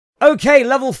Okay,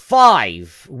 level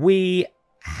 5. We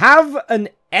have an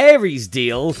Ares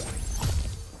deal.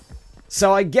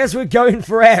 So I guess we're going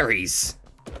for Ares.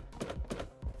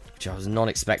 Which I was not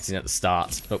expecting at the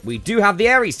start. But we do have the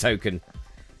Ares token.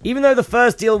 Even though the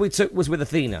first deal we took was with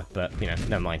Athena. But, you know,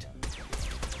 never mind.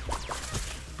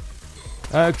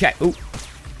 Okay. Ooh.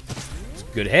 It's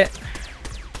a good hit.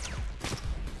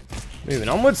 Moving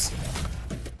onwards.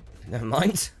 Never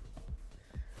mind.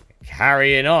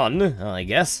 Carrying on, I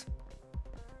guess.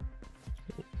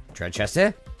 Treasure chest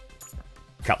here.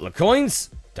 Couple of coins.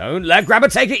 Don't let Grabber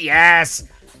take it. Yes!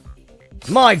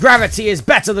 My gravity is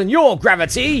better than your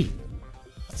gravity!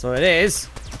 That's what it is.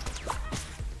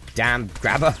 Damn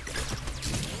Grabber.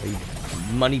 You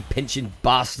money-pinching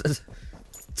bastard.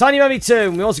 Tiny Mummy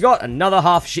 2. We also got another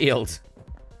half shield.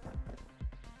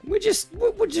 We just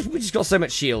got so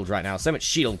much shield right now. So much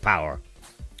shield power.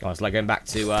 Oh, it's like going back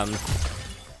to,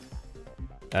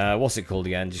 what's it called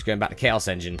again? Just going back to Chaos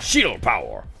Engine. Shield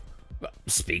power!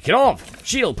 Speaking of,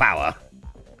 shield power.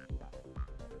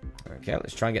 Okay,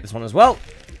 let's try and get this one as well.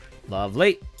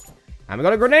 Lovely. And we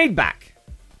got a grenade back.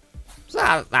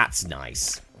 So that's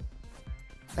nice.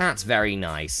 That's very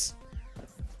nice.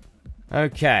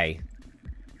 Okay.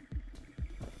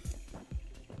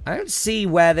 I don't see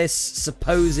where this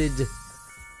supposed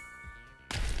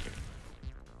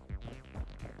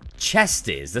chest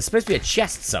is. There's supposed to be a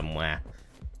chest somewhere.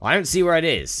 I don't see where it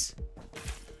is.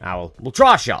 Now, we'll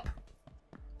try a shop.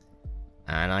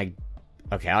 And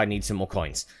okay, I need some more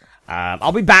coins.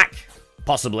 I'll be back.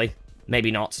 Possibly. Maybe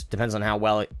not. Depends on how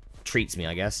well it treats me,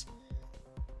 I guess.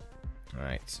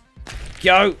 Alright.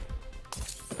 Go!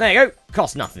 There you go.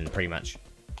 Cost nothing, pretty much.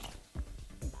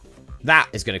 That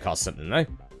is going to cost something, though.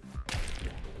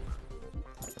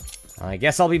 I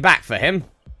guess I'll be back for him.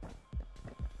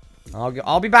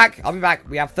 I'll be back. I'll be back.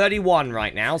 We have 31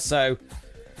 right now, so...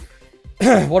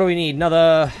 what do we need?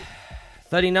 Another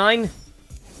 39?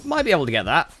 Might be able to get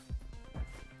that.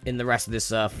 In the rest of this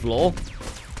floor.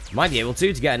 Might be able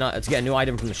to get a new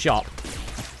item from the shop.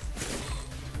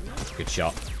 Good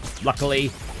shot. Luckily,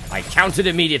 I countered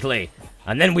immediately.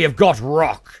 And then we have got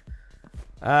rock.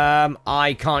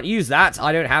 I can't use that.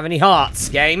 I don't have any hearts,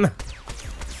 game.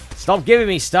 Stop giving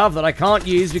me stuff that I can't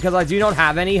use because I do not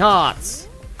have any hearts.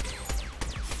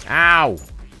 Ow.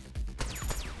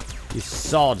 You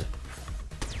sod.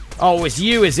 Oh, it's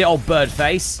you, is it, old bird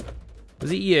face?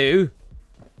 Was it you?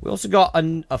 We also got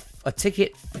a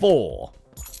ticket 4.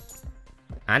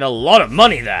 And a lot of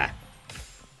money there.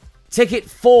 Ticket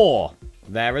 4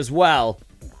 there as well.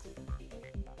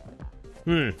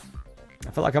 I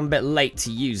feel like I'm a bit late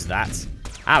to use that.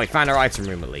 Ah, we found our item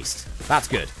room at least. That's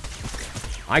good.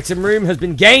 Item room has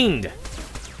been gained.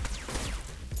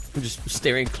 I'm just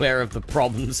steering clear of the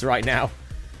problems right now.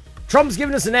 Trump's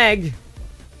giving us an egg.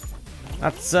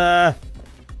 That's,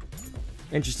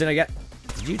 interesting, I guess.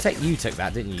 You took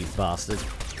that, didn't you bastard?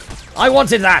 I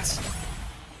wanted that!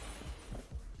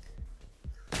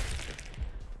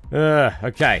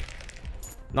 Okay.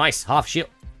 Nice, half shield.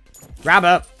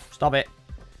 Grabber! Stop it.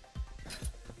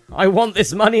 I want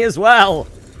this money as well!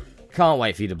 Can't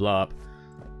wait for you to blow up.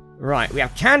 Right, we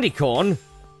have candy corn.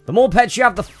 The more pets you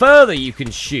have, the further you can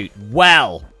shoot.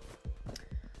 Well.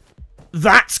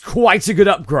 That's quite a good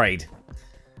upgrade.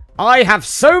 I have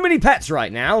so many pets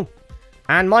right now.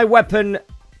 And my weapon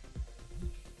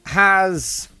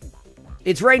has...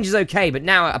 its range is okay, but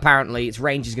now apparently its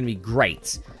range is going to be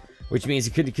great. Which means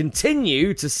it could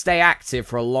continue to stay active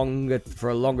for a longer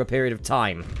period of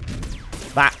time.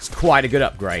 That's quite a good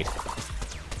upgrade.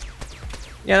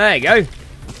 Yeah, there you go.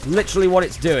 Literally what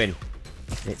it's doing.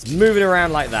 It's moving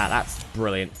around like that. That's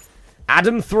brilliant.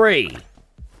 Adam 3.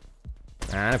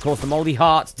 And, of course, the Moldy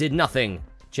Heart did nothing.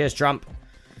 Cheers, Trump.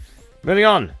 Moving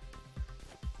on.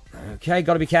 Okay,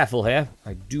 gotta be careful here.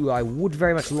 I would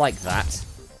very much like that.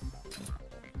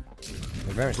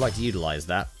 I'd very much like to utilize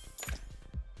that.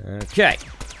 Okay.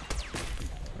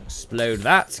 Explode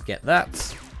that. Get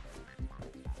that.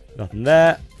 Nothing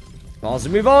there. I'll also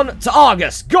move on to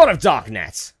Argus, God of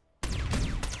Darknet.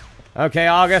 Okay,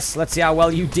 Argus, let's see how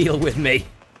well you deal with me.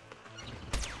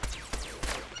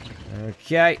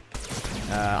 Okay.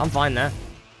 I'm fine there.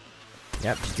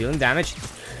 Yep, just dealing damage.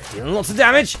 Dealing lots of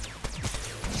damage.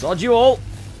 Sod you all.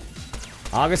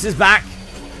 Argus is back.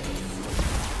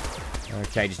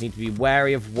 Okay, just need to be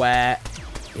wary of where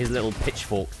his little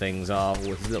pitchfork things are,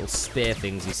 or his little spear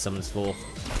things he summons for.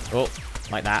 Oh,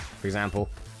 like that, for example.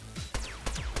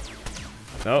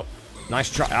 Oh, nice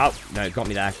try. Oh, no, got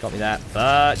me there,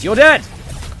 But you're dead!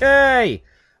 Yay!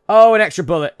 Oh, an extra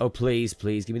bullet. Oh, please,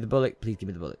 please, give me the bullet. Please, give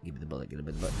me the bullet. Give me the bullet. Give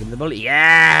me the bullet. Give me the bullet.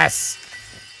 Yes!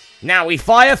 Now we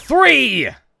fire 3!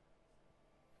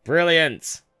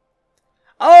 Brilliant.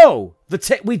 Oh!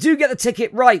 We do get the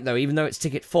ticket right, though, even though it's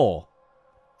ticket 4.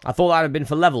 I thought that would have been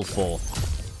for level 4.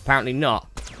 Apparently not.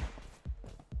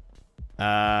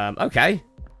 Okay.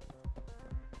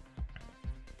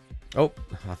 Oh,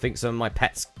 I think some of my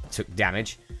pets took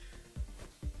damage.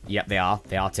 Yep, they are.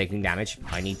 They are taking damage.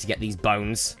 I need to get these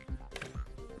bones.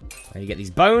 I need to get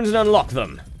these bones and unlock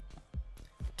them.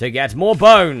 To get more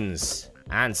bones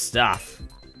and stuff.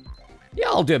 Yeah,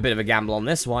 I'll do a bit of a gamble on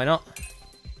this. Why not?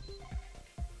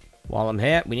 While I'm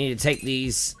here, we need to take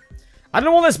these... I don't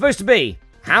know what they're supposed to be.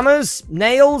 Hammers?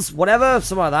 Nails? Whatever.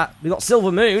 Something like that. We got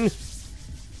Silver Moon.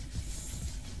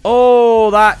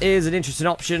 Oh, that is an interesting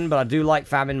option, but I do like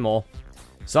Famine more.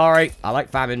 Sorry, I like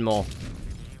Famine more.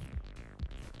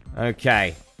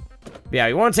 Okay. Yeah,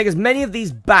 we want to take as many of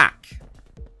these back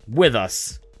with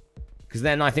us. Because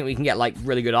then I think we can get, like,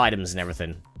 really good items and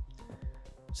everything.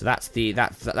 So that's the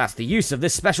use of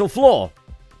this special floor.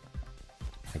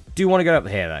 I do want to go up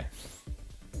here, though.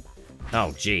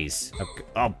 Oh, jeez. Okay.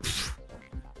 Oh,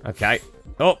 okay.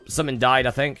 Oh, something died,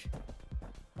 I think.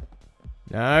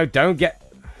 No, don't get...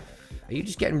 You're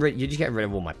just getting rid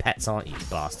of all my pets, aren't you, you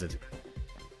bastard?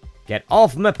 Get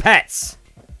off my pets!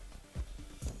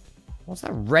 What's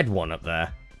that red one up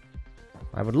there?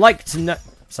 I would like to know...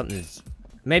 Something's...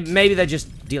 Maybe they're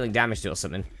just dealing damage to it or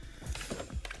something.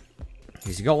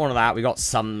 Because we got one of that, we got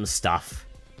some stuff.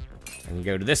 And we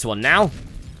go to this one now.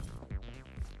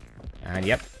 And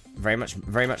yep, pretty much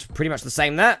the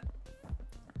same there.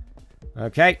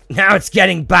 Okay, now it's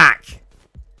getting back.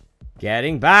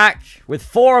 Getting back with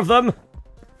 4 of them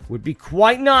would be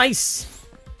quite nice.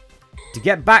 To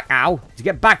get back, to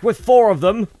get back with 4 of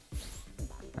them.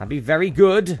 That'd be very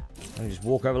good. Let me just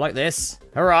walk over like this.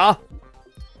 Hurrah.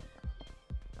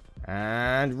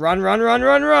 And run, run, run,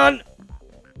 run, run.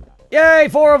 Yay,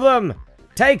 4 of them.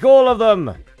 Take all of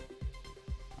them.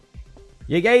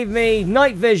 You gave me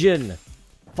night vision.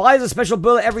 Fires a special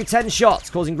bullet every 10 shots,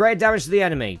 causing great damage to the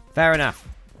enemy. Fair enough.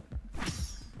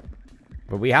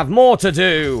 But we have more to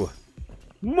do.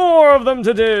 More of them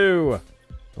to do.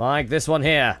 Like this one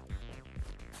here.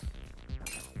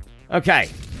 Okay.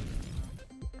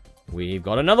 We've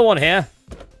got another one here.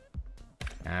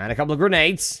 And a couple of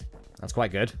grenades. That's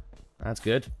quite good. That's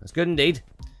good. That's good indeed.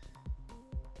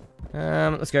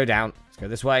 Let's go down. Let's go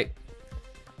this way.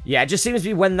 Yeah, it just seems to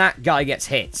be when that guy gets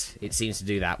hit, it seems to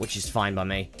do that, which is fine by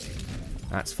me.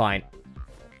 That's fine.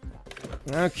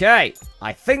 Okay.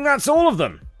 I think that's all of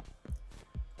them.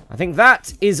 I think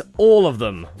that is all of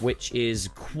them, which is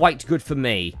quite good for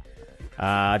me.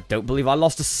 Don't believe I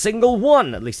lost a single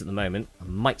one, at least at the moment. I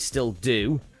might still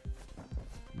do.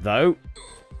 Though.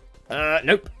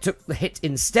 Nope. Took the hit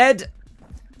instead.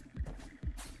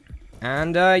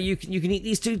 And you can eat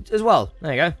these 2 as well.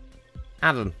 There you go.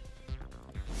 Have them.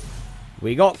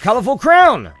 We got Colourful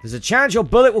Crown. There's a chance your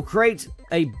bullet will create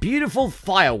a beautiful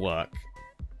firework.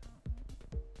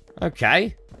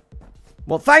 Okay.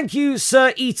 Well, thank you,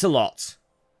 Sir Eat-A-Lot.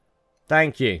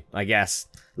 Thank you, I guess.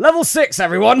 Level 6,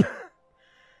 everyone.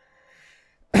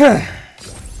 There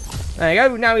you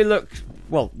go. Now we look,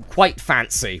 well, quite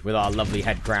fancy with our lovely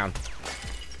head crown.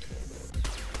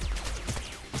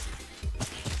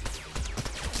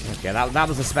 Okay, that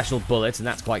was a special bullet, and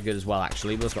that's quite good as well,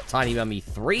 actually. We've got Tiny Mummy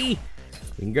 3.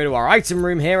 We can go to our item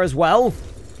room here as well,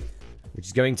 which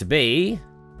is going to be...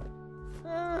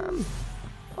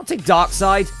 I'll take Dark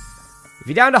Side. If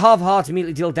you're down to half heart,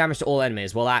 immediately deal damage to all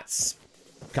enemies. Well, that's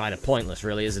kind of pointless,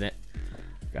 really, isn't it?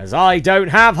 Because I don't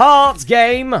have hearts,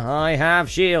 game. I have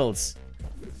shields.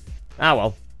 Ah,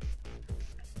 well.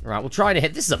 Right, we'll try to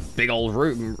hit... This is a big old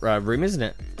room, isn't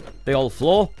it? Big old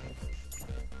floor.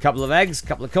 Couple of eggs,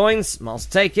 couple of coins. I'll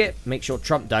take it. Make sure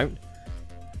Trump don't.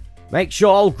 Make sure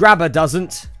old Grabber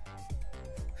doesn't.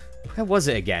 Where was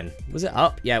it again? Was it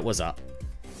up? Yeah, it was up.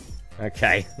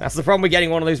 Okay. That's the problem with getting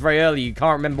one of those very early. You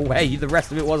can't remember where the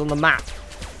rest of it was on the map.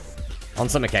 On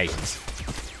some occasions.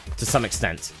 To some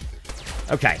extent.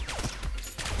 Okay.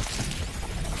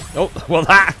 Oh, well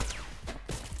that...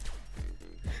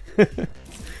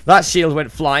 that shield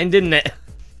went flying, didn't it?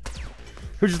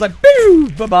 We're just like, boo!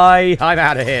 Bye-bye! I'm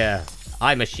out of here.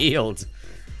 I'm a shield.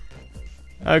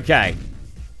 Okay.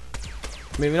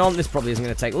 Moving on. This probably isn't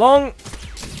going to take long.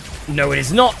 No, it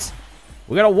is not.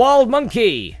 We got a wild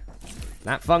monkey.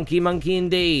 That funky monkey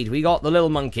indeed. We got the little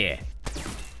monkey.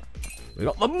 We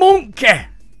got the monkey.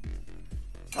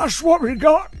 That's what we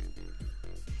got.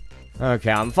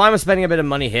 Okay, I'm fine with spending a bit of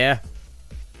money here.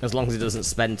 As long as it doesn't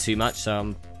spend too much, so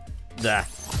I'm... there.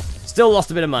 Still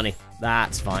lost a bit of money.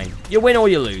 That's fine. You win or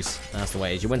you lose. That's the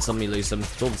way it is. You win some, you lose some.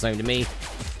 It's all the same to me.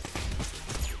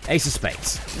 Ace of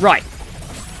Spades. Right.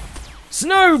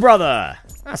 Snow Brother.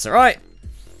 That's alright.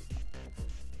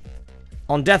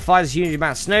 On death fires a huge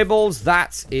amount of snowballs.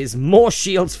 That is more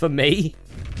shields for me.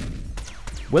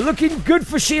 We're looking good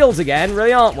for shields again,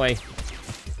 really, aren't we?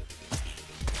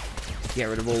 Get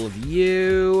rid of all of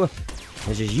you.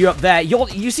 There's just you up there.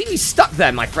 You seem to be stuck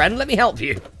there, my friend. Let me help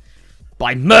you.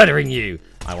 By murdering you.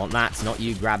 I want that, not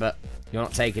you, grab it. You're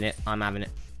not taking it. I'm having it.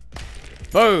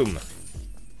 Boom.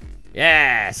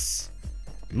 Yes.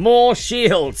 More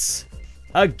shields.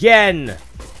 Again.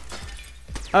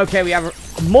 Okay, we have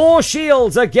more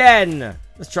shields again.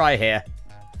 Let's try here.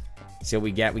 See what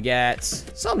we get. We get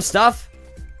some stuff.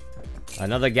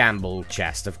 Another gamble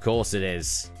chest. Of course it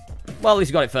is. Well, at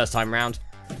least we got it first time round.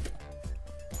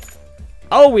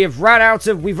 Oh, we've run out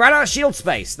of shield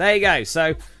space. There you go.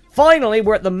 So, finally,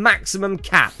 we're at the maximum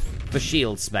cap for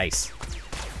shield space.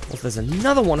 Oh, there's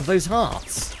another one of those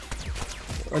hearts.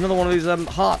 Another one of those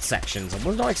heart sections. I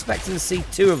was not expecting to see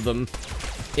two of them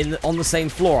on the same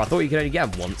floor. I thought you could only get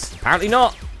them once. Apparently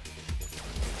not.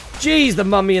 Jeez, the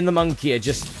mummy and the monkey are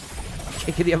just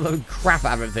kicking the other crap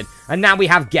out of everything. And now we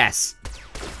have Guess.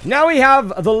 Now we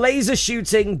have the laser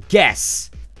shooting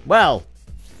Guess. Well,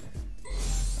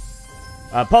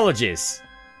 apologies.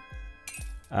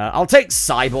 I'll take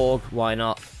Cyborg. Why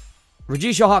not?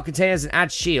 Reduce your heart containers and add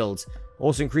shields.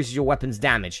 Also increases your weapon's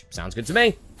damage. Sounds good to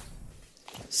me.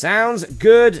 Sounds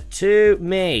good to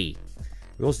me.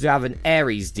 We also do have an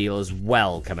Ares deal as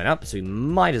well coming up, so we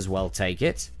might as well take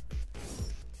it.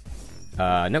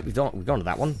 Nope, we've gone to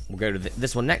that one. We'll go to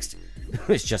this one next.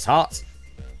 It's just hearts.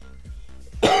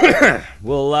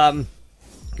 We'll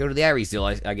go to the Ares deal,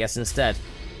 I guess, instead.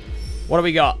 What do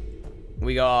we got?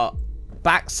 We got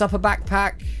supper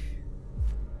backpack.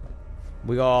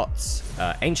 We got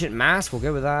ancient mask. We'll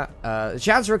go with that. The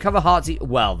chance to recover hearts.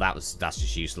 Well, that's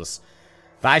just useless.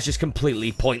 That is just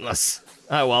completely pointless.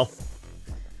 Oh well.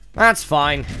 That's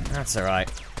fine. That's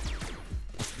alright.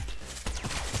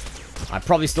 I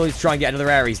probably still need to try and get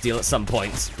another Ares deal at some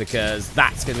point, because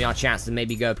that's going to be our chance to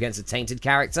maybe go up against a tainted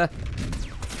character.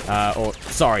 Or,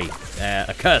 sorry,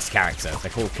 a cursed character.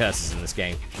 They're called curses in this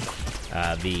game.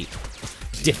 The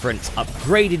different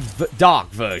upgraded dark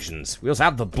versions. We also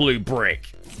have the blue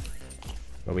brick,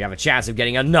 where we have a chance of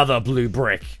getting another blue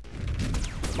brick.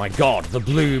 My god, the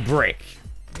blue brick.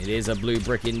 It is a blue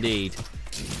brick indeed.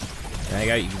 There you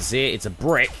go, you can see it, it's a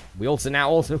brick. We now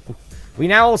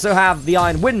also have the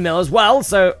iron windmill as well,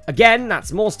 so again,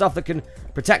 that's more stuff that can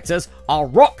protect us. Our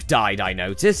rock died, I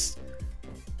noticed.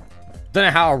 Don't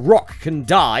know how a rock can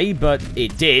die, but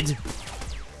it did.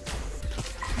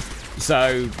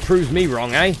 So, proves me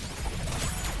wrong, eh?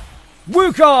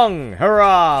 Wukong!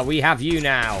 Hurrah! We have you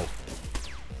now.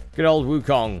 Good old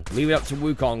Wukong. Leave it up to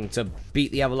Wukong to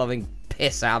beat the ever-loving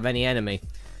piss out of any enemy.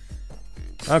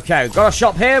 Okay, we've got a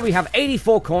shop here. We have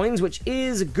 84 coins, which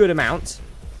is a good amount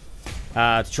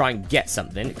to try and get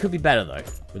something. It could be better, though,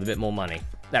 with a bit more money.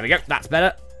 There we go. That's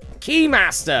better.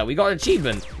 Keymaster. We got an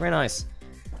achievement. Very nice.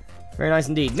 Very nice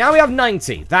indeed. Now we have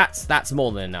 90. That's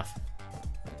more than enough.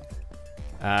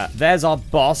 There's our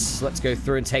boss. Let's go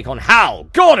through and take on Hal,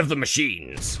 God of the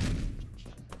Machines.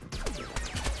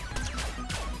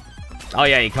 Oh,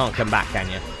 yeah, you can't come back, can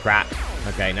you? Crap.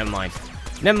 Okay, never mind.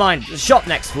 Never mind. The shop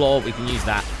next floor, we can use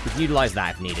that. We can utilize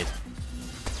that if needed.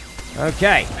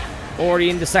 Okay. Already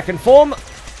into second form.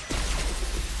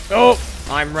 Oh,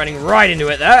 I'm running right into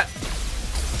it there.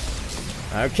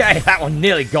 Okay, that one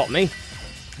nearly got me.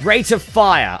 Rate of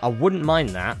fire. I wouldn't mind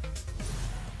that.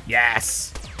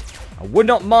 Yes. I would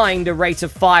not mind a rate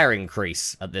of fire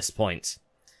increase at this point.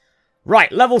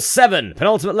 Right, level 7.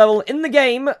 Penultimate level in the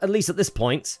game, at least at this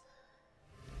point.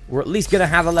 We're at least going to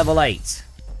have a level 8.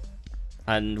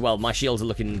 And, well, my shields are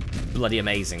looking bloody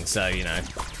amazing, so, you know.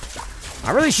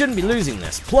 I really shouldn't be losing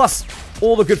this. Plus,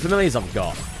 all the good familiars I've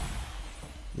got.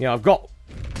 You know,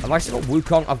 have I still got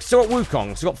Wukong? I've still got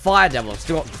Wukong. I've still got Fire Devil. I've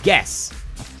still got Guess.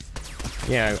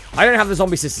 You know, I don't have the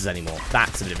Zombie Sisters anymore.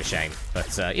 That's a bit of a shame.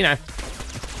 But, you know.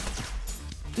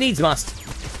 Needs must.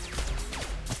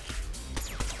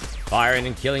 Firing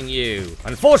and killing you.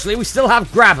 Unfortunately, we still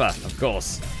have Grabber, of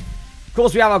course. Of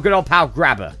course, we have our good old pal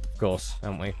Grabber. Of course,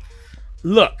 don't we?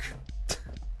 Look.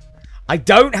 I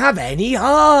don't have any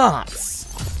hearts.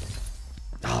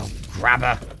 Oh,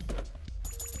 Grabber.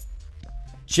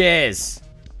 Cheers.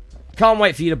 Can't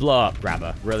wait for you to blow up,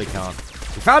 Grabber. Really can't.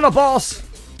 We found our boss.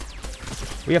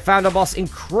 We have found our boss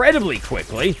incredibly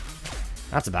quickly.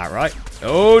 That's about right.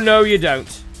 Oh, no, you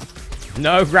don't.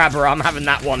 No, Grabber, I'm having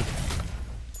that one.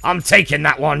 I'm taking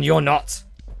that one, you're not.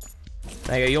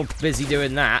 There you go, you're busy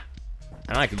doing that.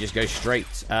 And I can just go straight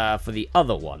for the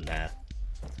other one there.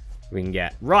 We can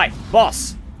get. Right,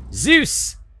 boss.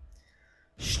 Zeus.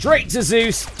 Straight to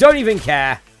Zeus. Don't even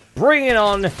care. Bring it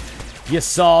on, you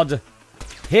sod.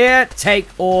 Here, take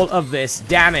all of this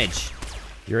damage.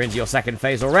 You're into your second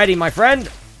phase already, my friend.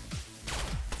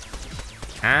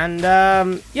 And,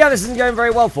 yeah, this isn't going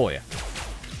very well for you.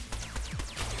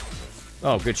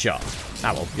 Oh, good shot.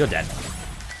 Ah, well, you're dead.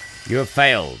 You have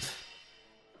failed.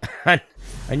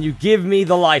 And you give me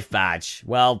the life badge.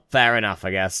 Well, fair enough,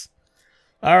 I guess.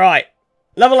 Alright.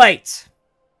 Level 8.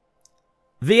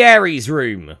 The Ares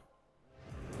room.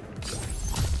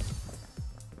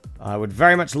 I would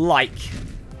very much like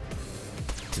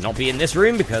to not be in this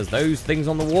room because those things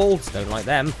on the walls, don't like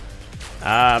them.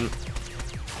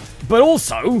 But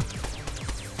also,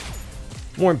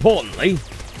 more importantly,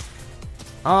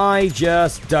 I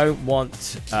just don't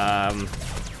want, well,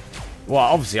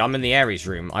 obviously I'm in the Ares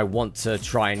room. I want to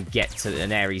try and get to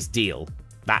an Ares deal.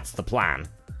 That's the plan.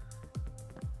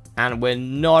 And we're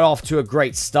not off to a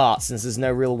great start since there's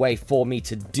no real way for me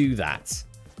to do that.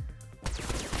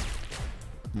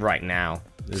 Right now.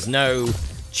 There's no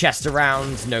chest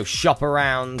around, no shop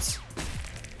around.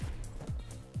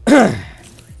 I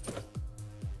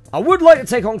would like to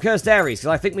take on Cursed Ares, because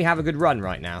I think we have a good run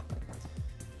right now.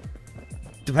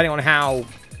 Depending on how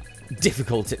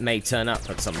difficult it may turn up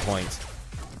at some point.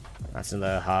 That's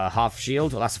another half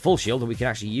shield. Well, that's a full shield that we can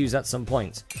actually use at some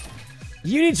point.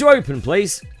 You need to open,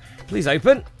 please. Please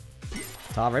open.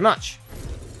 Thank you very much.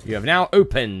 You have now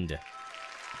opened.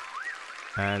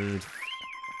 And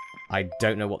I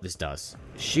don't know what this does.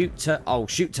 Shoot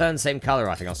turn, same color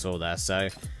I think I saw there. So,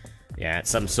 yeah, it's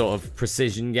some sort of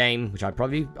precision game, which I'll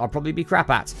probably be crap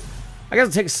at. I guess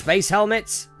I'll take a space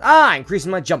helmet. Ah,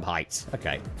 increasing my jump height.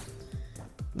 Okay.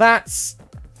 That's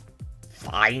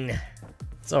fine.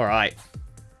 It's alright.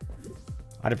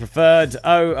 I'd have preferred,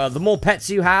 the more pets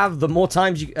you have, the more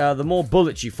times you, the more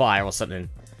bullets you fire or something.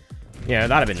 Yeah,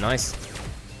 that'd have been nice.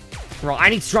 Right, I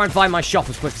need to try and find my shop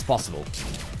as quick as possible.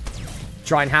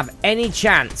 Try and have any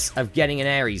chance of getting an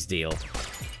Ares deal.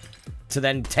 To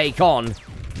then take on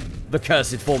the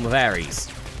cursed form of Ares.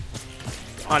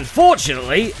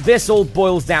 Unfortunately, this all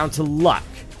boils down to luck.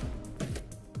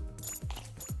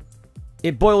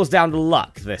 It boils down to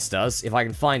luck, this does, if I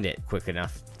can find it quick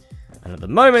enough. And at the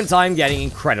moment, I'm getting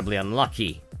incredibly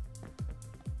unlucky.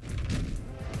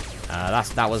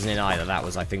 That wasn't in either. That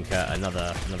was, I think,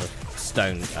 another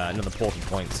stone, another portal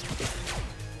point.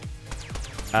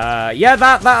 Yeah,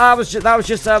 that was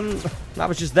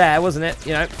just there, wasn't it?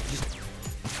 You know,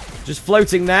 just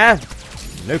floating there.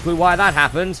 No clue why that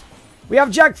happened. We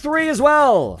have Jack 3 as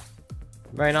well.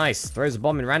 Very nice. Throws a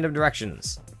bomb in random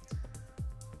directions.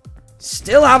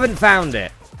 Still haven't found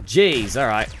it. Jeez,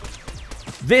 alright.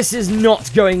 This is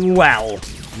not going well.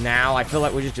 Now, I feel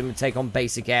like we're just going to take on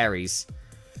basic Ares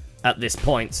at this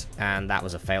point. And that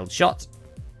was a failed shot.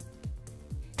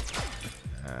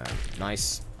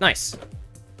 Nice. Nice.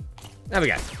 There we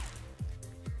go. At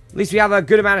least we have a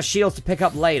good amount of shields to pick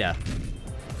up later.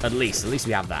 At least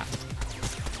we have that.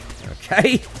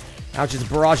 Okay. Now just a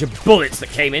barrage of bullets that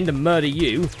came in to murder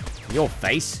you. In your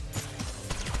face.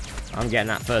 I'm getting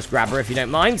that first grabber if you don't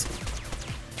mind.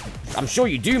 I'm sure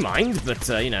you do mind, but,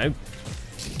 you know.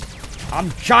 I'm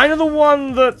kind of the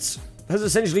one that has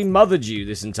essentially mothered you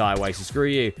this entire way, so screw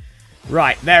you.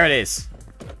 Right, there it is.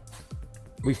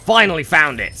 We finally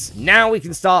found it. Now we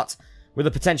can start with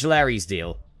a potential Ares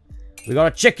deal. We got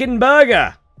a chicken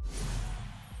burger.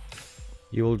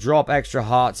 You will drop extra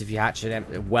hearts if you hatch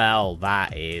it. Well,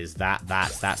 that's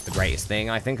the greatest thing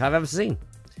I think I've ever seen.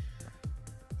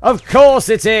 Of course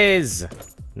it is.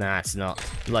 Nah, it's not.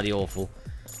 Bloody awful.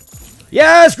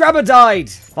 Yes, Grabber died.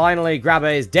 Finally, Grabber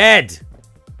is dead.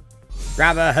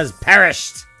 Grabber has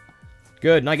perished.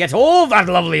 Good, and I get all that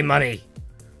lovely money.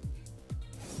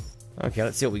 Okay,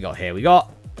 let's see what we got here. We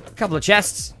got a couple of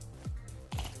chests.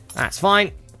 That's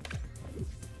fine.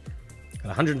 Got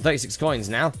 136 coins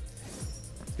now.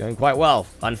 Going quite well.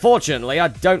 Unfortunately, I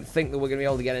don't think that we're going to be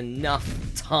able to get enough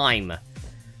time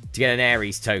to get an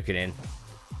Ares token in.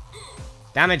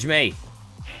 Damage me.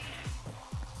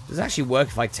 Does it actually work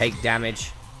if I take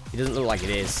damage? It doesn't look like it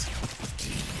is.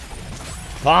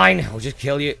 Fine, I'll just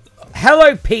kill you.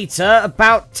 Hello, Peter.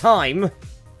 About time.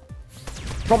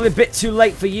 Probably a bit too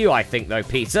late for you, I think, though,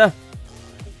 Peter.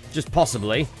 Just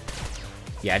possibly.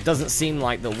 Yeah, it doesn't seem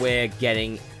like that we're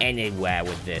getting anywhere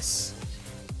with this.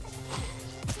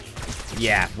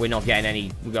 Yeah, we're not getting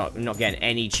any. We're not getting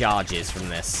any charges from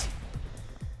this.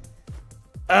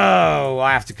 Oh,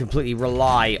 I have to completely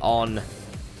rely on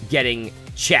getting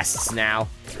chests now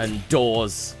and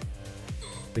doors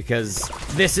because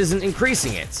this isn't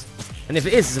increasing it. And if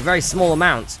it is, it's a very small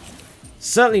amount.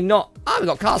 Certainly not. Oh, we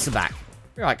got Carcer back.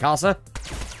 You're right, Carcer.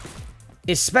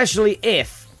 Especially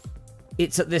if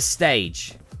it's at this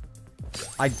stage.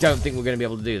 I don't think we're going to be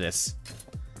able to do this.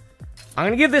 I'm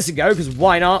going to give this a go, because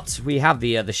why not? We have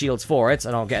the shields for it,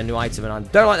 and I'll get a new item, and I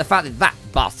don't like the fact that that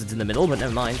bastard's in the middle, but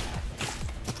never mind.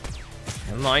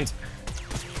 Never mind.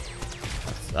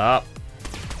 What's up?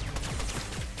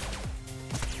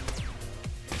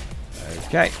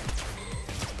 Okay.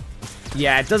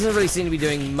 Yeah, it doesn't really seem to be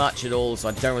doing much at all, so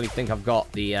I don't really think I've got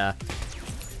the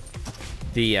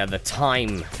time,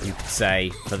 you could say,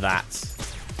 for that.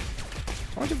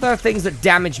 I wonder if there are things that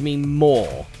damage me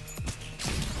more,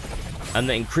 and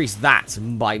that increase that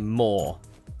by more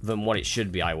than what it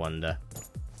should be, I wonder.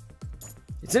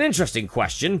 It's an interesting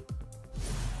question.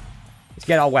 Let's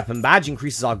get our weapon badge,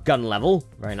 increases our gun level.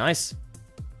 Very nice.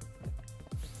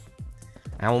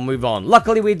 And we'll move on.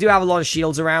 Luckily, we do have a lot of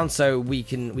shields around, so we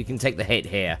can take the hit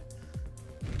here.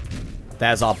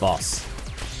 There's our boss.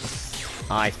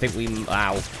 I think we...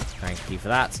 Ow. Thank you for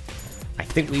that. I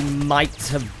think we might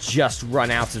have just run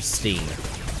out of steam.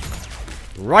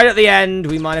 Right at the end,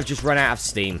 we might have just run out of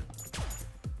steam.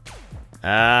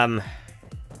 I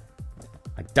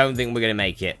don't think we're going to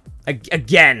make it.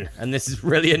 Again. And this is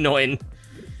really annoying.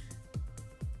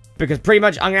 Because pretty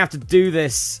much I'm going to have to do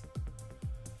this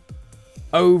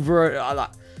over... I'm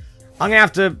going to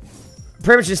have to...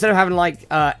 Pretty much instead of having like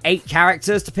 8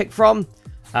 characters to pick from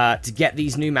to get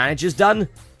these new managers done,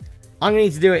 I'm going to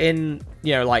need to do it in,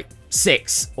 you know, like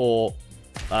 6 or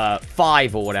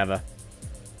 5 or whatever.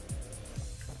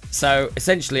 So,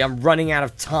 essentially, I'm running out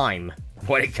of time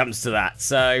when it comes to that.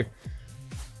 So,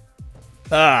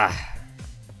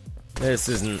 this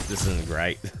isn't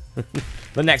great.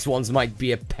 The next ones might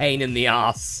be a pain in the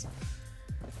ass.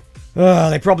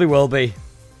 They probably will be.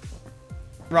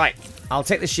 Right, I'll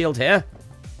take the shield here.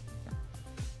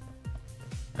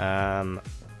 And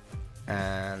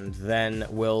then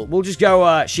we'll just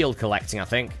go shield collecting, I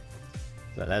think.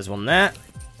 So there's one there.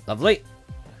 Lovely.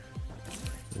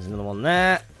 There's another one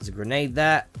there. There's a grenade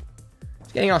there.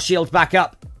 Just getting our shields back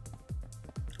up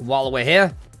while we're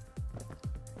here.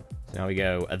 So now we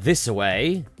go this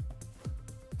way.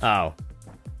 Oh.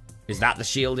 Is that the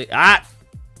shield? Ah!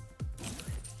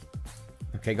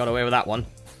 Okay, got away with that one.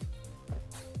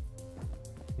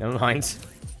 Never mind.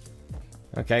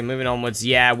 Okay, moving onwards.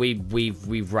 Yeah,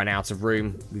 we've run out of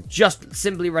room. We've just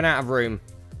simply run out of room.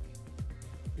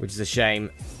 Which is a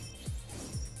shame.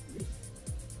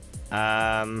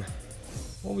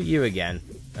 What were you again?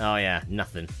 Oh yeah,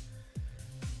 nothing.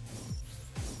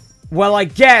 Well, I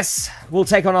guess we'll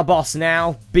take on our boss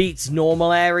now. Beat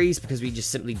normal Ares because we just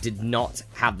simply did not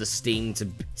have the steam to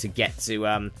get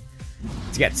to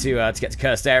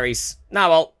Cursed Ares. Now,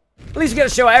 well, at least we get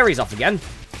to show Ares off again.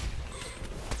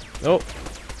 Oh,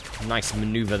 nice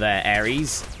maneuver there,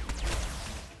 Ares.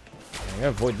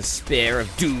 Avoid the Spear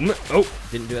of Doom. Oh,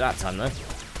 didn't do it that time, though.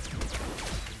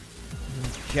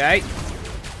 Okay.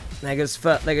 There goes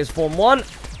Form 1.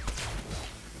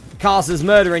 Caster's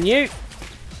murdering you.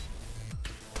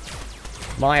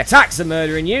 My attacks are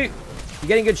murdering you. You're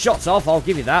getting good shots off, I'll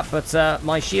give you that, but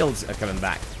my shields are coming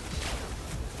back.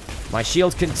 My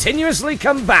shields continuously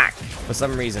come back for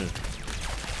some reason.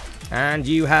 And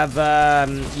you have,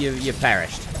 you've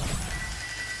perished.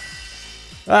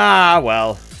 Ah,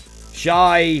 well.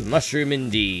 Shy mushroom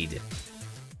indeed.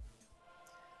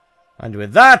 And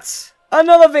with that,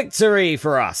 another victory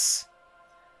for us.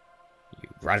 You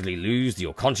gradually lose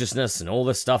your consciousness and all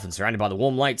this stuff and surrounded by the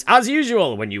warm lights as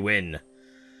usual when you win.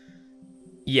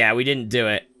 Yeah, we didn't do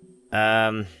it.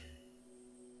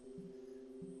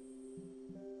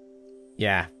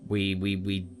 Yeah,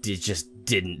 we just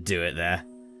didn't do it there.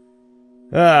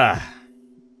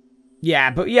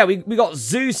 Yeah, but yeah, we got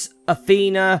Zeus,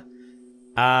 Athena,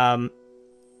 and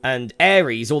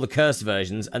Ares, all the cursed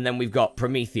versions, and then we've got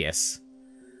Prometheus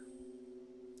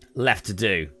left to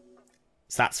do.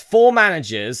 So that's 4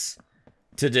 managers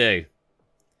to do.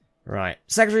 Right.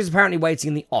 Secretary's apparently waiting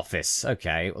in the office.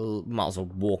 Okay, well, might as well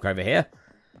walk over here.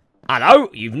 Hello?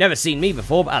 You've never seen me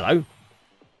before, but hello.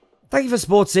 Thank you for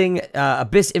supporting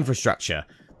Abyss Infrastructure.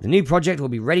 The new project will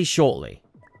be ready shortly.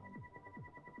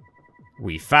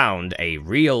 We found a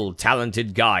real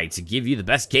talented guy to give you the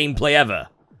best gameplay ever.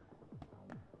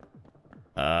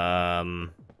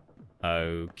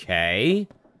 Okay.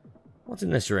 What's in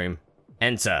this room?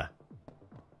 Enter.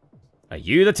 Are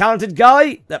you the talented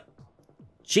guy?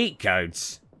 Cheat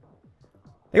codes.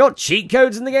 They got cheat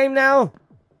codes in the game now?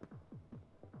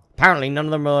 Apparently none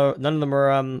of them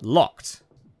are locked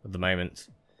at the moment.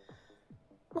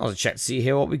 I'll check to see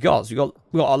here what we got. So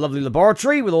we got our lovely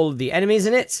laboratory with all of the enemies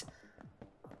in it.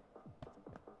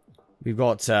 We've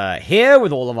got here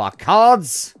with all of our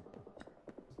cards.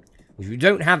 which we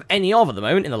don't have any of at the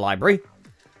moment in the library.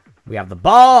 We have the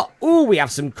bar. Ooh, we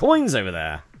have some coins over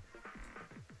there.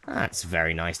 That's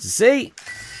very nice to see.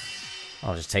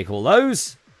 I'll just take all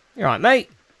those. You're right, mate.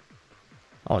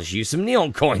 I'll just use some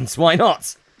neon coins. Why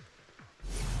not?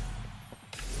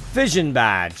 Vision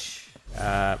badge.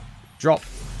 Drop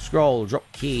scroll. Drop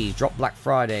keys. Drop Black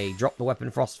Friday. Drop the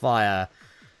weapon Frostfire.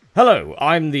 Hello,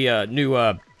 I'm the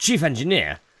new chief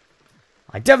engineer.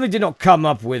 I definitely did not come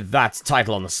up with that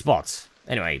title on the spot.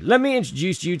 Anyway, let me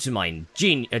introduce you to my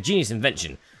genius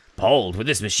invention. Behold, with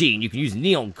this machine, you can use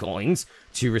neon coins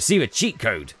to receive a cheat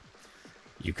code.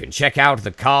 You can check out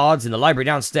the cards in the library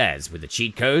downstairs, where the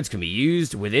cheat codes can be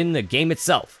used within the game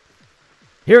itself.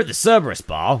 Here at the Cerberus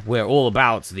bar, we're all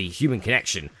about the human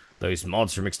connection. Those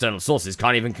mods from external sources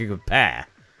can't even compare.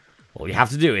 All you have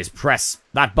to do is press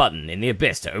that button in the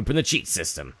abyss to open the cheat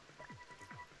system.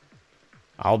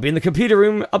 I'll be in the computer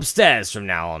room upstairs from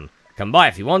now on. Come by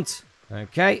if you want.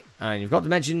 Okay, and you've got to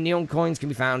mention neon coins can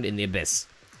be found in the abyss.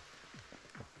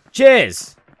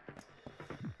 Cheers!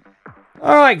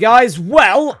 Alright guys,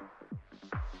 well,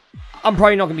 I'm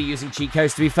probably not going to be using cheat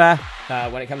codes to be fair,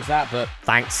 when it comes to that, but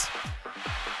thanks.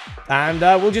 And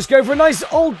we'll just go for a nice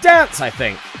old dance, I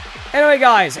think. Anyway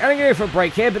guys, I'm going to go for a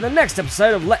break here, but the next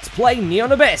episode of Let's Play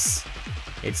Neon Abyss,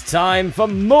 it's time for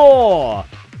more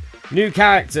new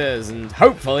characters, and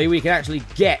hopefully we can actually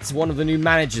get one of the new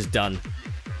managers done.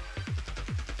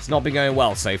 It's not been going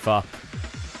well so far.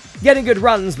 Getting good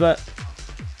runs, but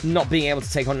not being able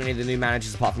to take on any of the new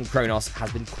managers apart from Kronos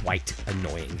has been quite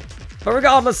annoying. But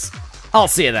regardless, I'll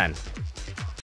see you then.